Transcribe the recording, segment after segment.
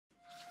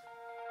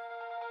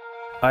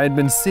I had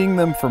been seeing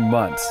them for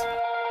months.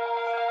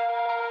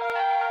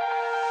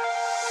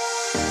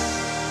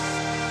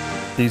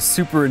 These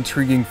super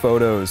intriguing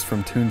photos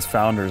from Toon's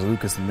founders,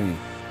 Lucas and Lee.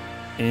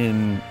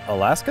 In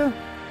Alaska?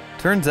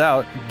 Turns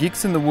out,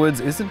 Geeks in the Woods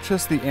isn't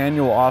just the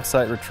annual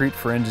offsite retreat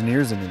for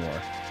engineers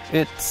anymore.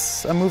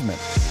 It's a movement.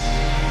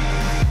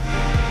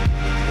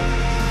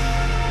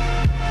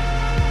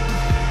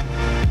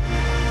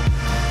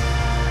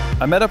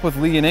 I met up with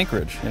Lee in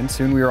Anchorage, and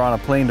soon we were on a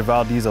plane to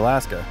Valdez,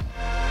 Alaska.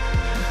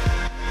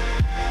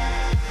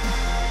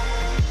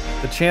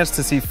 The chance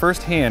to see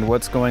firsthand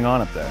what's going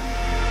on up there.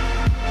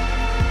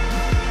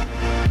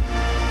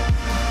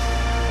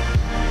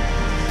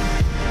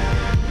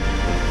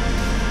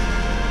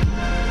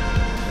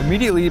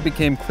 Immediately it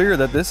became clear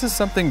that this is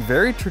something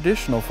very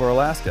traditional for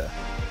Alaska.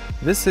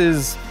 This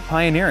is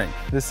pioneering.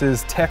 This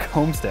is tech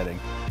homesteading.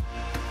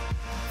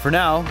 For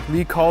now,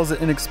 Lee calls it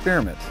an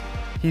experiment.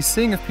 He's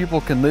seeing if people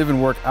can live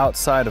and work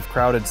outside of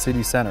crowded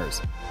city centers,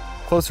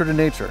 closer to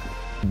nature.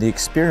 The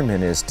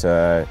experiment is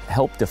to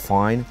help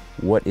define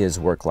what is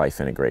work-life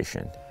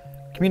integration.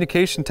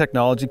 Communication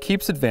technology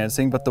keeps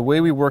advancing, but the way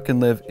we work and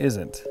live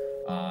isn't.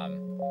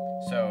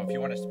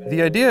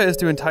 The idea is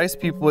to entice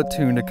people at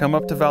Toon to come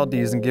up to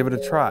Valdez and give it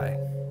a try.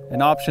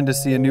 An option to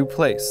see a new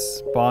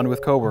place, bond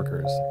with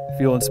coworkers,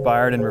 feel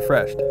inspired and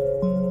refreshed.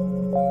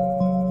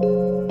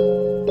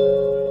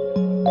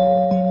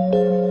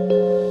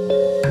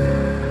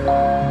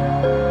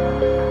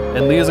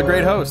 And Lee is a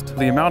great host.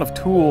 The amount of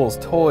tools,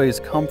 toys,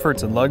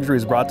 comforts, and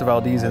luxuries brought to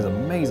Valdez is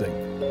amazing.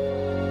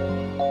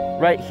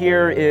 Right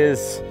here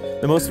is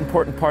the most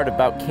important part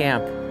about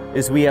camp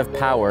is we have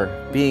power.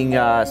 Being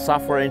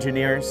software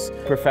engineers,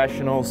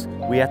 professionals,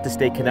 we have to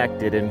stay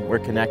connected, and we're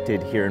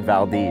connected here in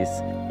Valdez.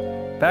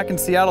 Back in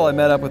Seattle, I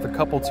met up with a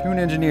couple Toon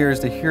engineers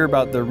to hear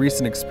about their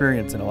recent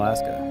experience in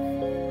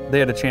Alaska. They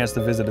had a chance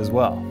to visit as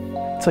well.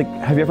 It's like,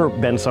 have you ever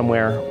been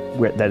somewhere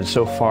that is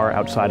so far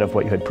outside of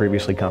what you had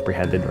previously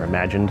comprehended or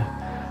imagined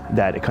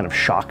that it kind of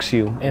shocks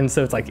you? And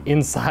so it's like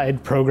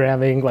inside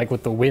programming, like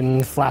with the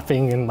wind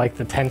flapping and like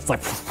the tents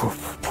like,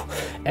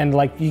 and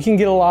like you can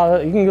get a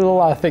lot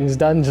of things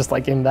done just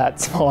like in that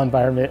small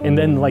environment. And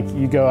then like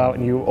you go out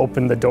and you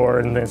open the door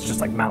and it's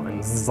just like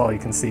mountains. This is all you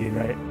can see,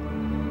 right?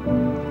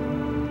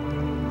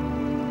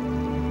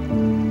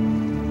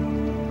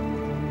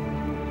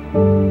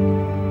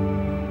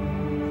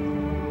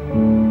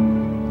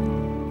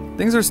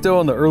 Things are still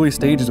in the early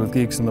stages with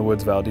Geeks in the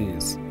Woods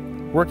Valdez.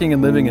 Working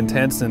and living in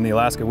tents in the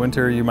Alaska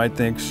winter, you might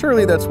think,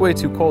 surely that's way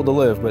too cold to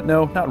live, but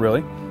no, not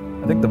really.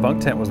 I think the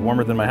bunk tent was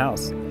warmer than my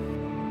house.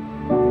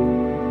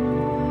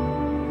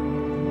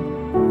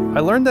 I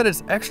learned that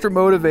it's extra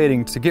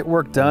motivating to get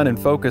work done and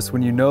focus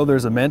when you know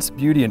there's immense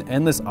beauty and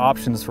endless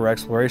options for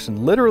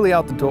exploration literally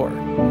out the door.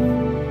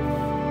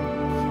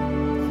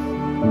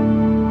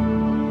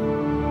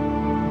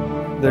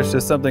 There's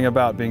just something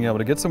about being able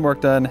to get some work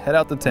done, head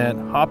out the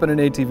tent, hop in an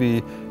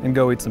ATV, and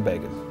go eat some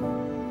bacon.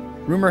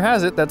 Rumor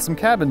has it that some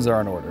cabins are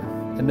in order,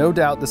 and no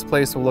doubt this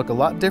place will look a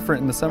lot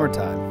different in the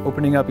summertime,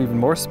 opening up even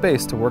more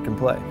space to work and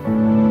play.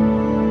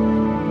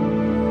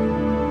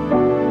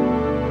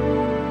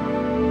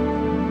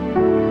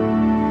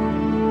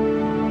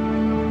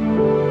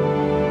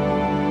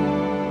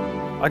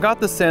 I got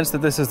the sense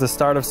that this is the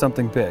start of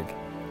something big.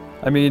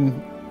 I mean,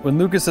 when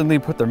Lucas and Lee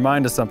put their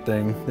mind to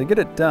something, they get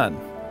it done.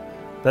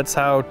 That's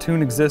how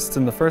Toon exists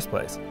in the first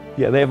place.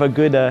 Yeah, they have a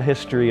good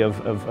history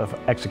of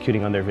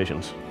executing on their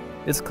visions.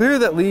 It's clear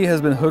that Lee has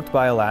been hooked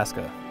by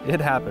Alaska. It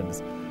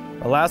happens.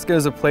 Alaska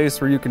is a place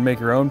where you can make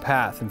your own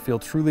path and feel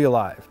truly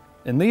alive.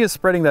 And Lee is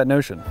spreading that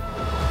notion.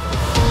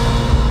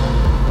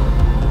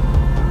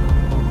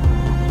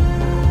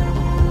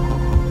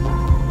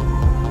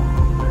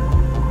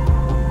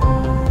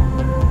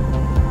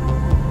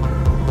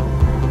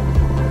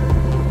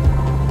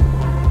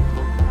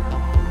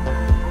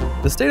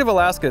 The state of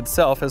Alaska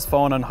itself has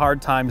fallen on hard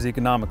times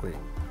economically.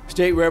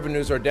 State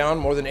revenues are down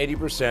more than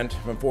 80%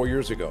 from 4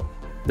 years ago.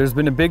 There's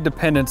been a big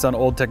dependence on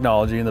old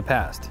technology in the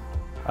past.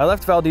 I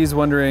left Valdez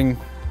wondering,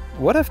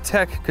 what if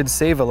tech could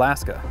save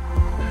Alaska?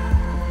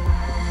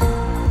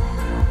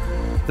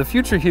 The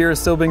future here is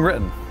still being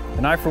written,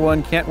 and I for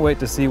one can't wait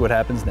to see what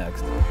happens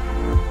next.